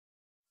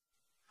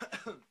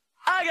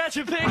I got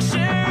your picture,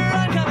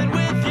 I'm coming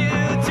with you,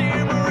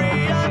 dear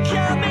Maria,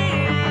 count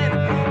me in.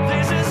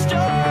 There's a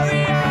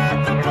story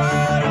at the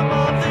bottom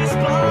of this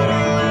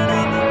bottle, and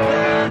I'm the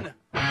pen.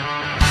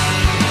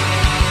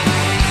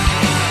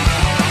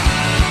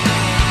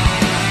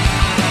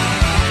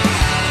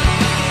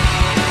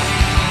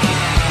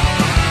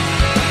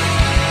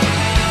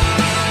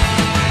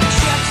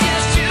 Chef,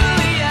 yes,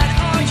 Juliet,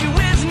 are you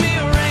with me?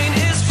 Rain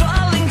is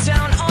falling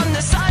down on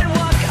the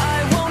sidewalk.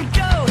 I won't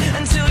go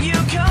until you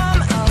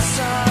come outside.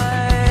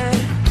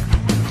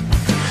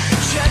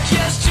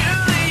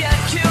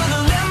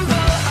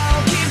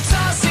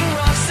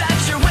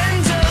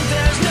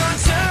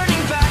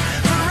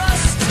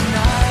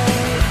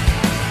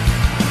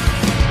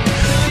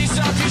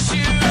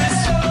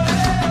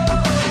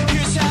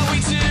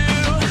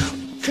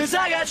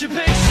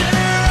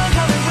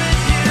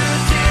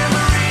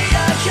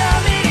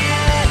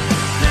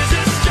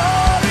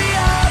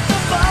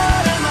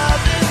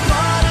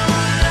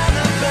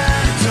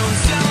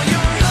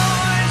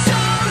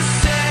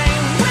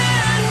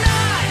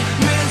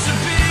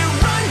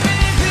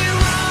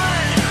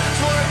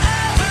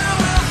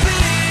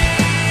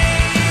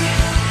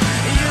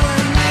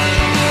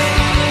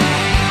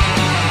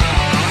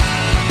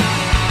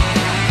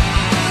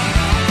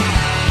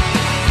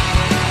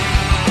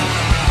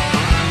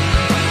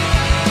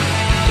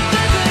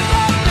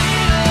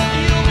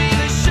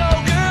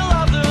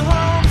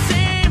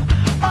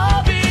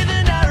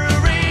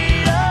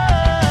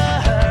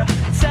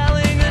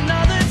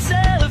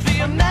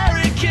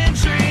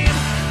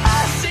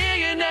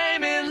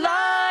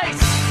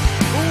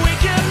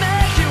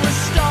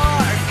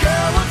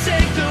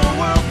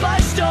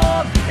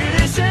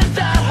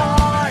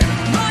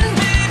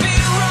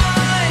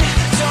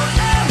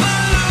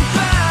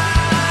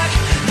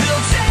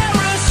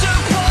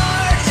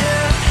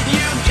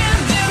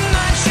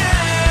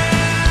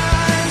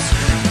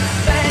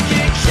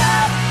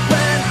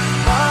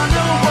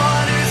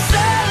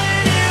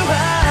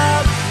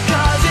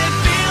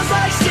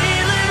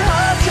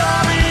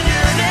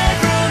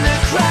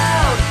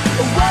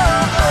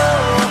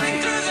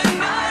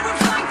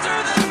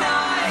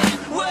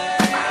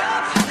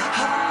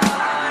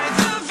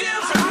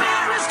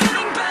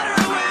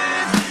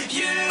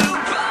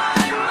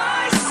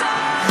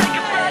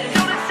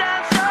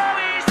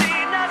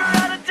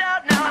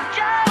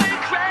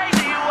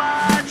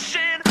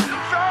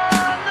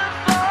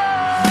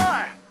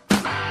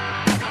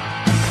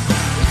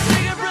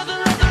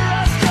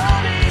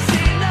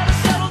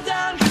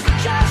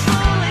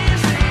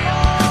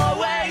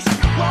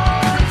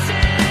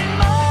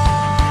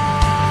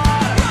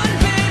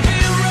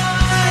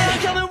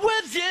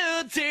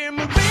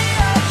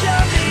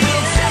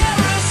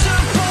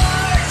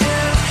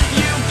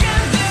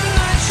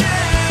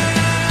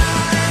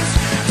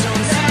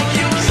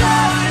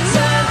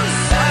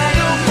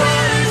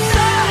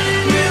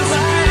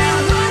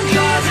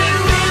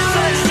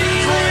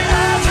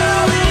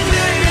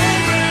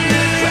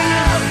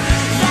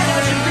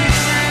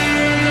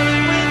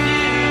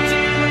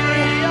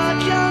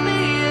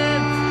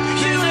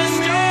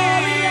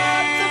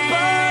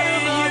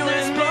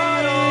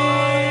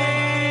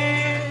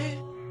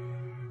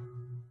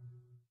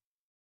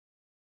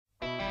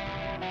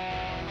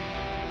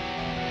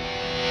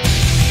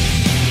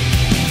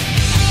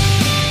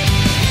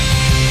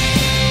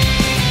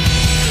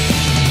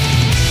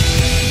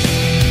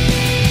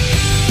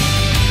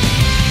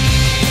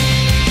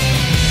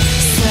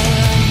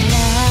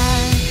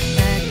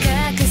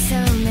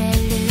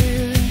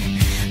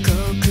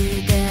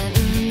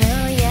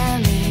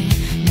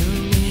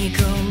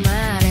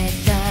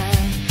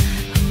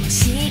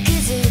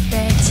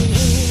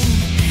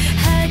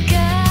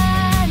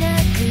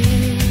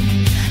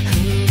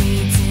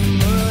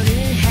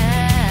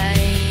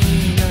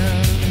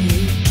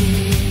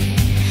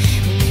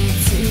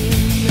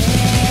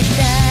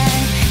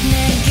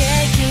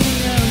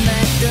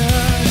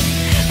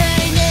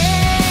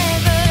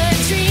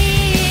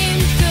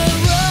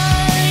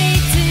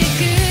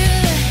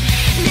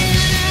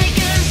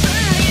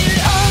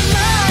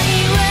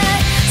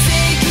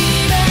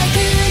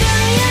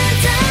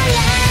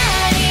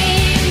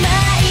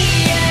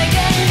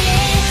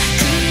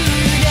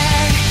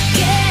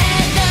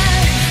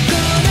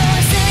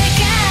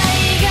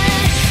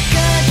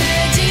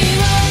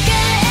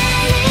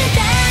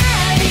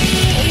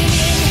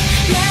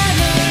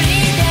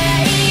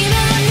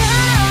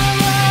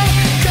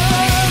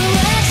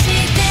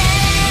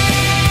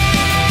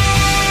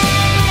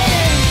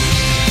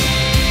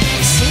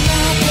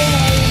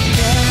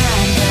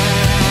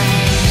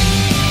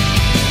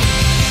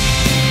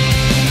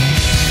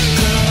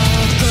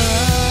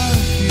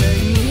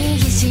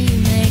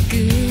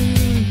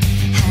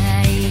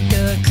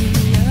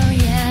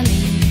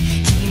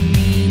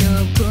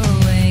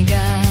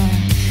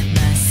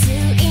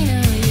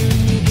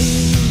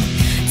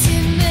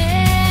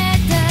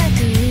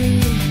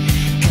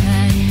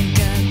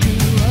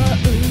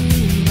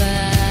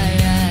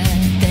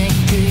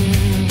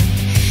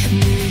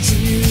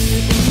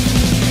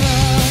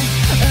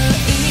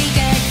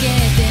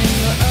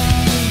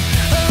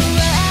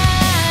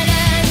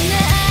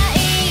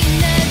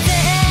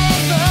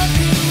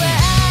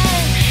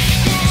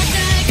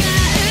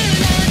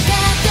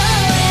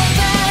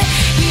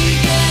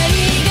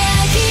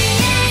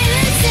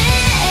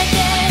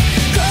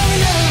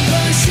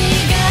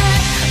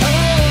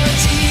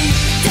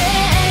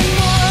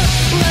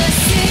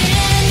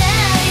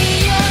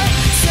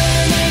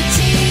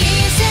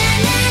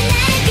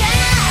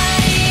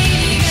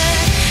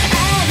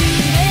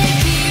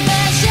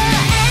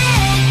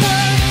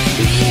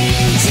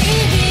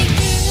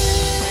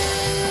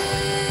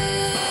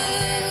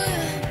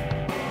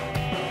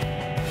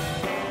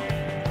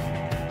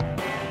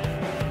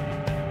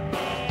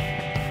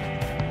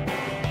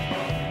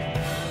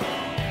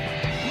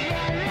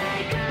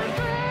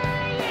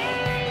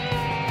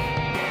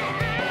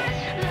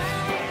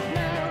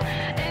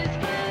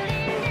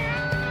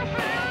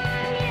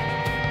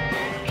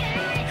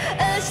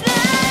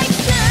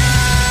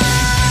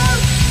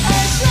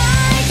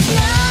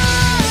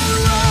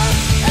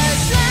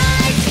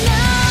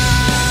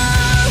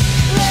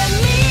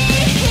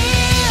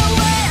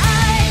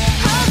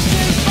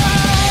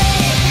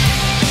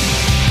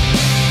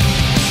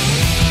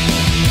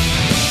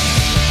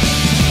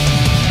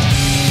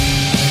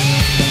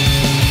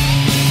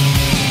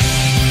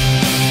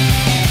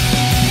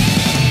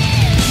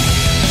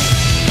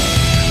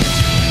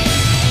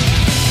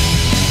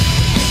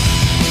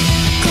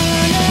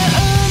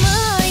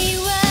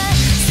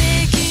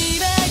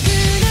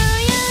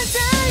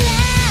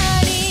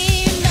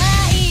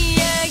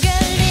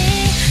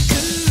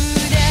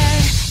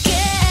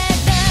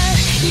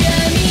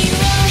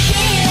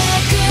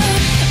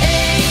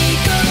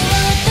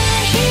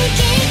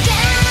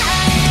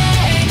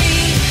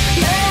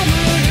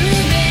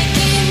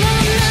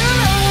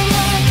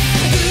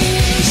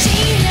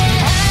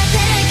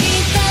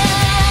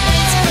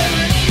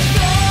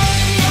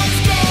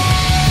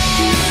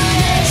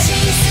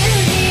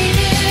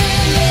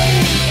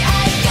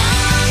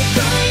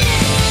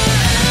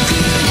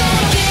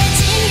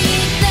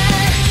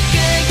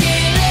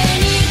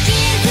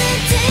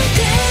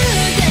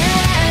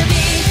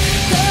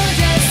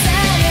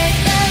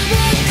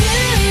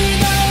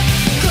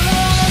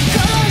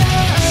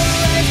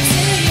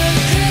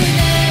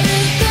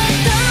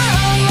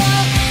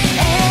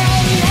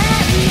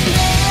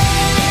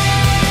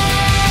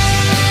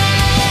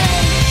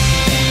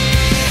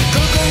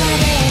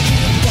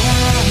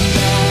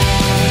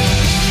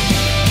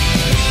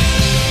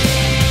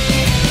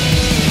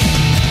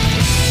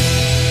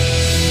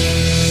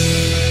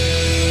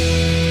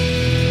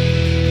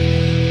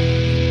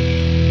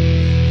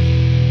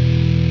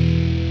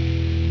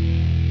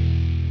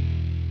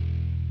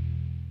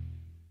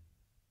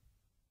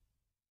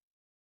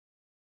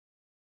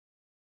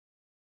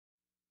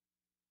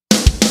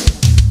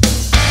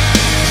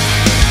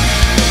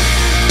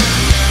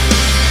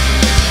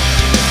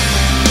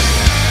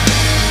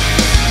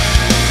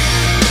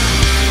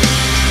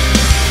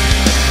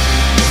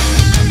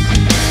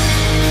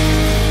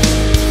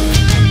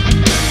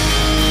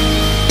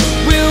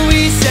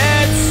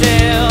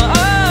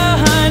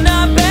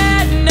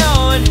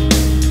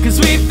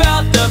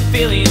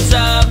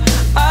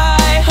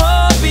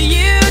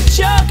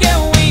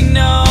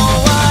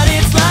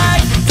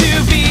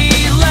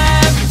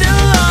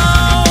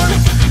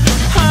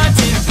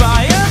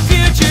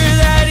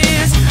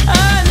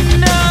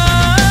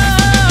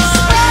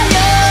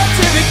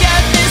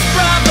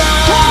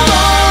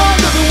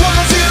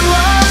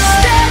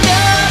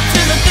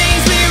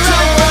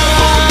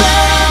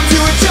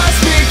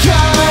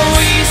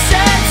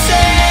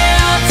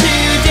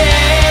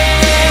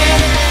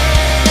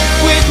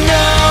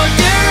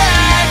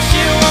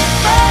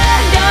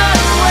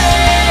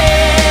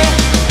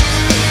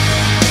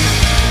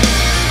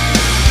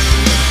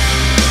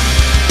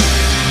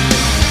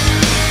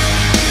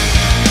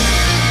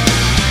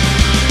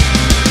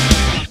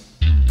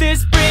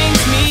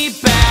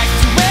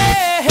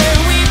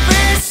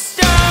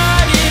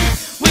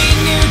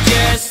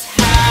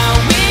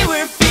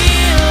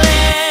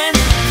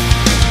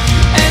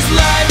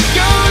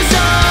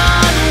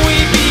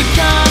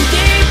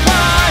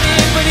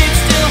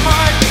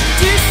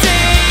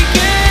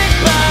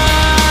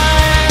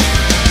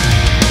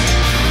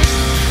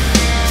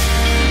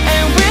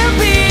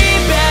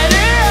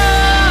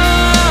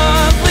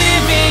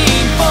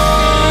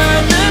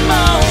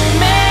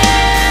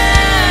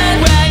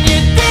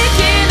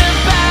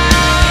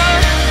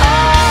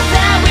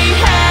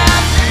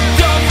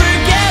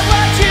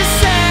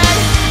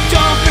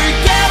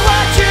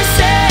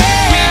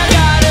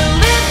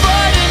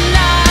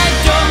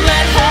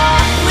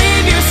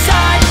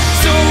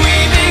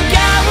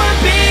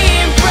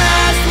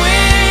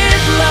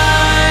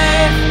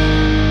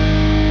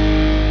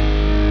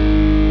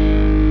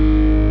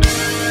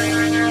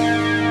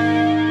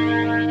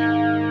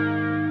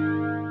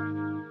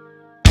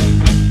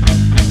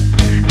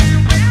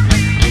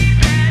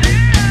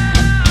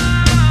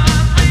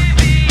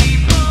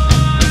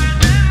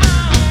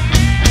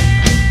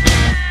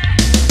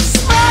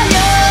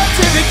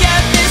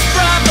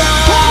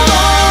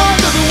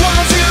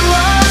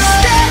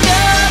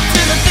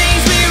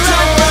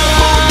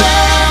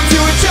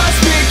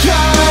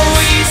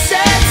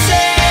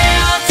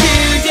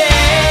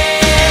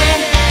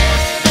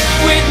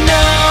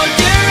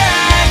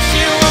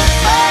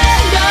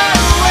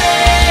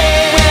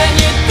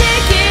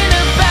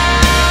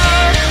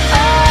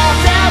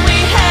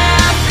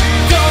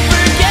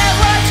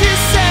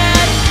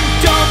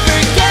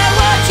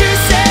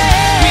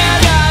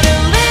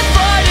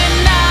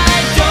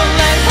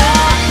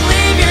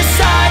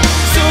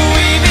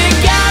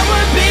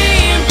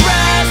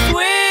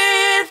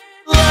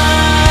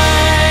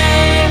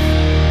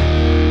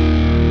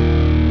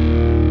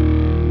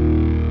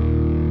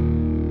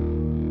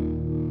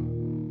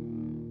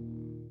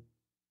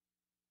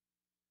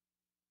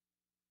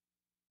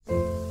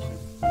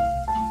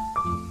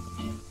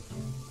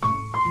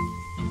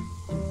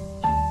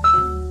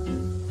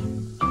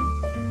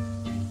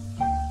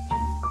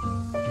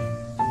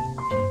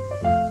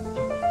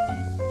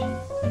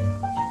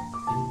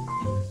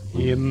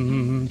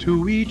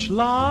 Into each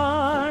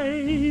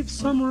life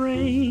some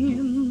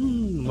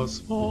rain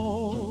must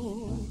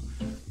fall,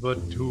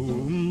 but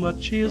too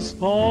much is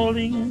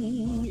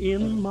falling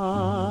in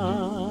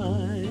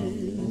mine.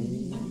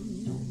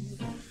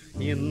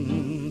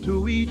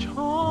 Into each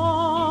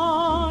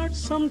heart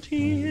some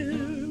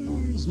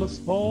tears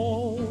must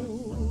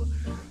fall,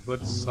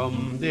 but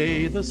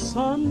someday the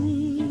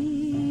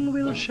sun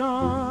will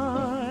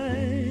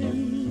shine.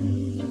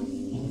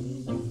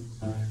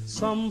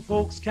 Some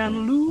folks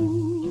can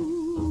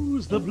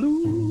lose the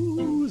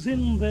blues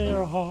in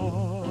their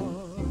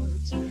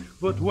hearts,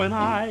 but when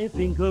I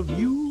think of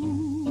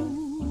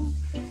you,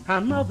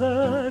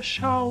 another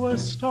shower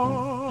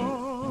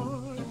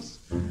starts.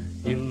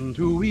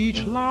 Into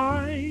each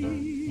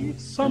life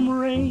some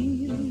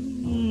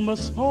rain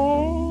must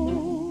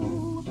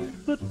fall,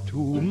 but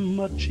too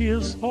much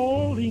is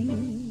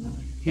falling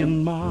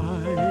in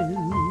mine.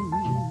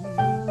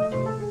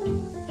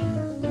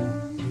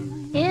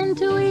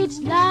 Into each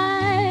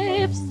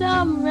life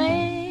some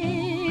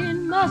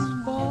rain must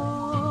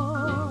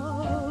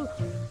fall,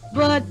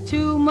 but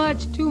too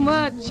much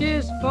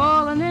is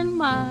falling in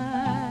mine.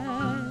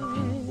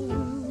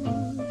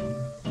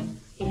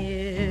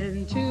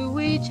 Into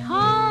each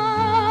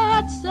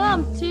heart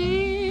some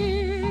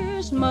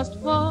tears must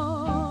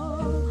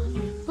fall,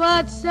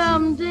 but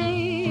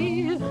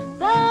someday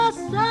the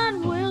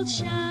sun will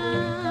shine.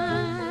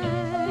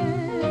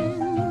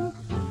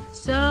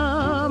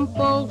 Some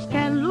folks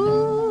can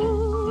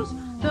lose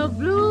the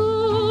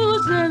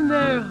blues in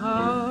their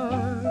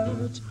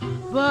hearts,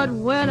 but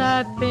when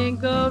I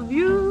think of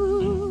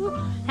you,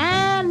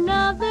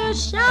 another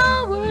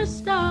shower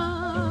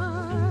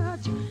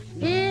starts.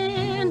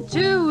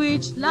 Into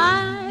each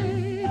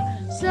life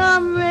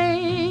some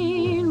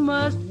rain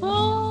must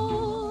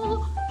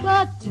fall,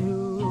 but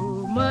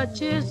too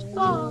much is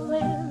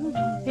falling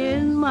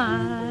in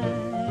mine.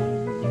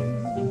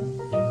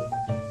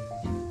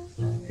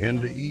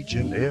 Into each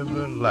and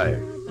every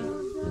life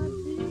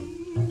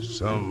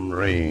some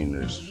rain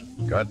has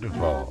got to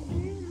fall,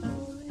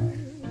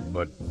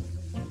 but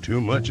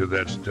too much of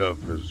that stuff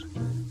is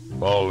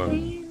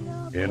falling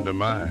into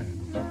mine.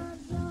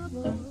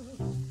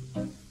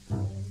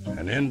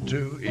 And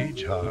into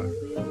each heart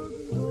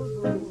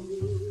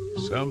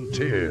some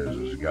tears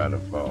has got to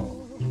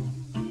fall,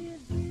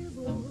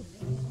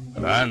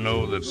 but I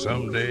know that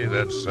someday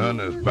that sun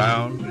is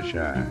bound to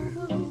shine.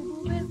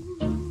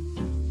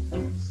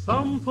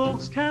 Some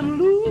folks can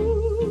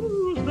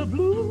lose the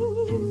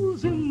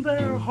blues in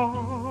their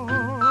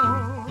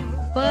heart,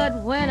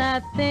 but when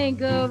I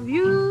think of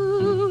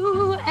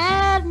you,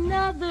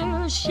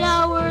 another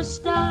shower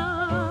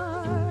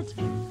starts.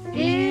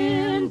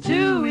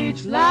 Into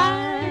each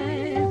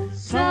life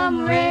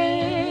some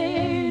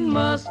rain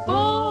must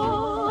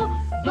fall,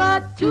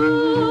 but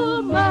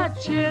too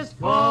much is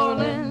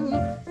falling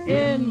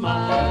in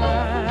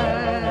mine.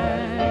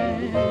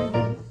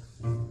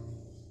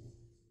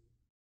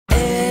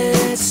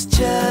 It's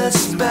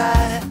just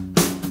my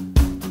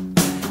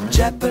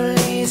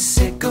Japanese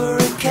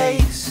cigarette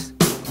case.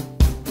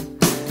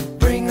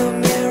 Bring a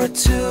mirror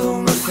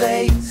to my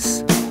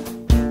face.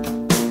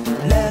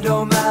 Let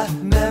all my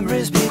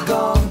memories be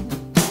gone.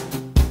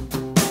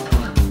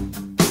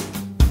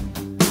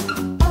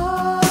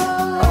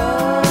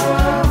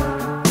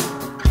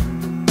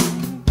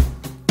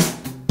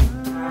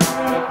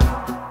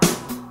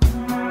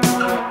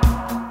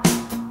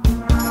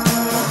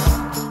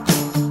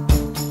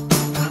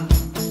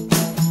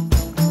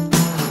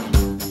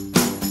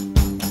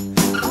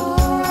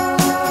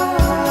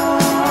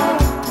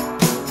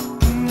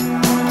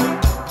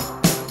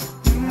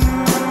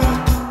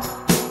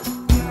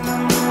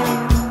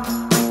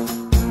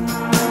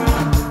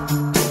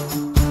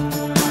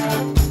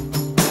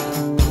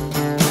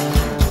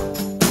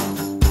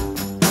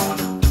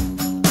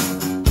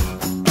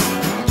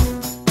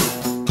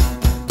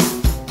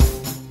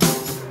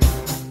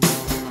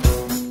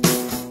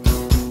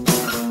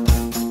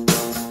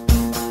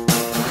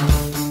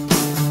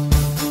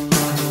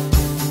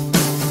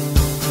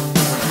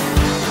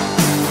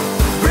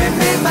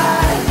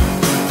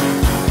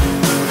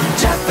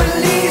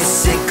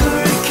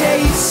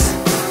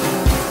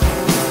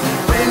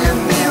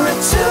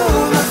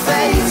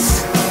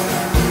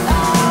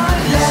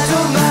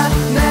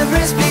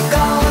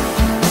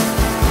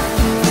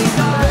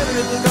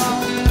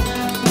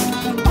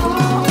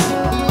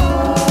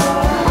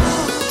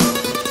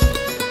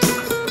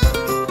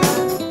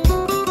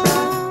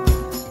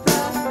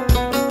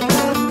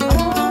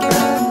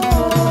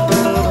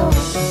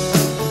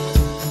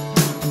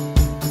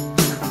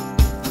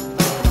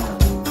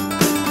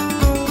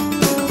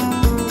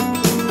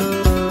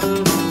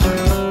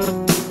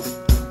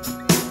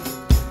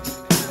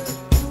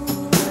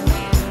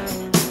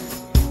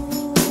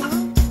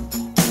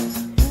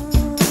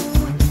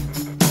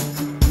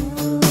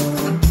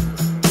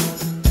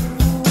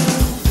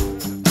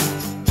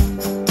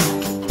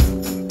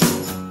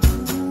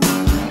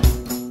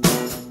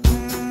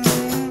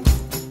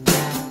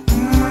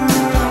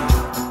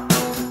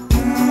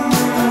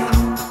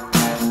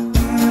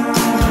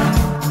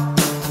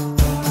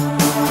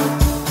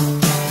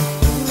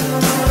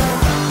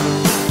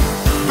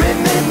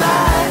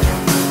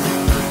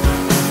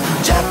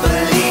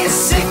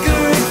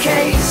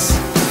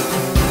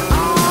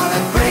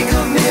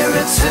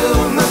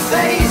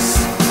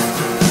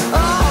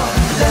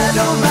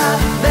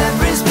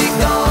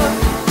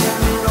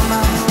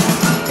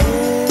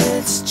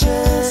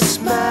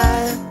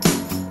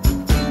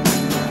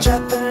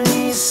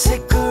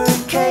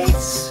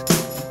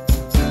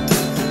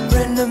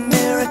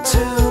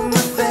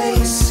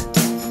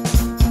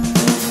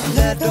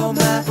 though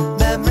my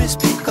memories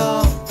be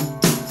gone.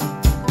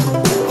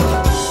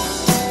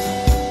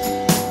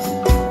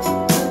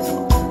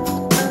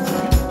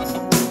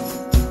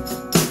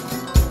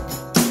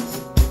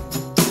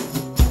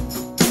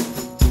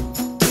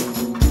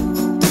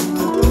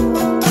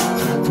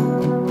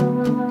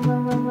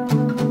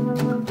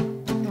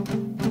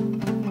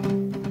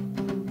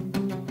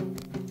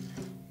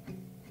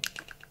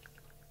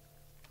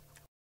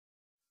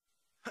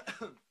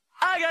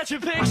 I got your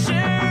picture,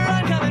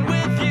 I'm coming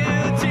with you,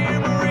 dear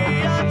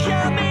Maria,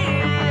 count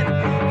me in.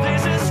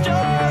 There's a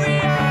story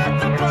at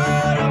the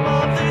bottom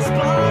of this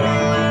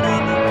bottle, and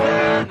I'm a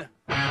pen.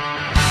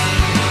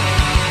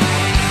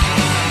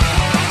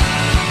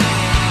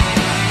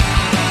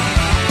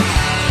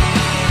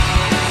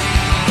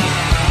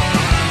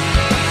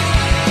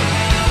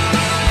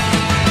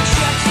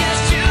 Check, yes,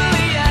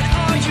 Juliet,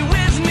 are you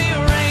with me?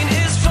 Rain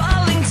is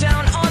falling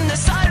down on the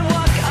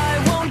sidewalk. I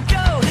won't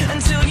go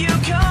until you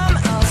come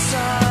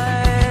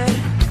outside.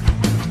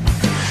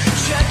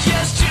 Check,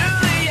 yes,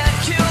 Juliet,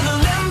 kill the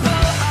limbo.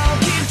 I'll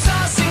keep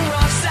tossing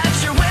rocks at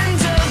your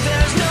window.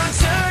 There's no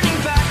turning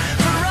back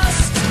for us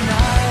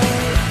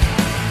tonight.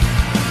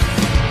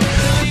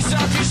 Lace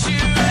off your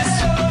shoes.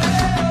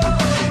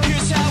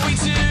 Here's how we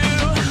do.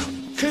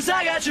 'Cause I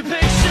got your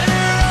picture.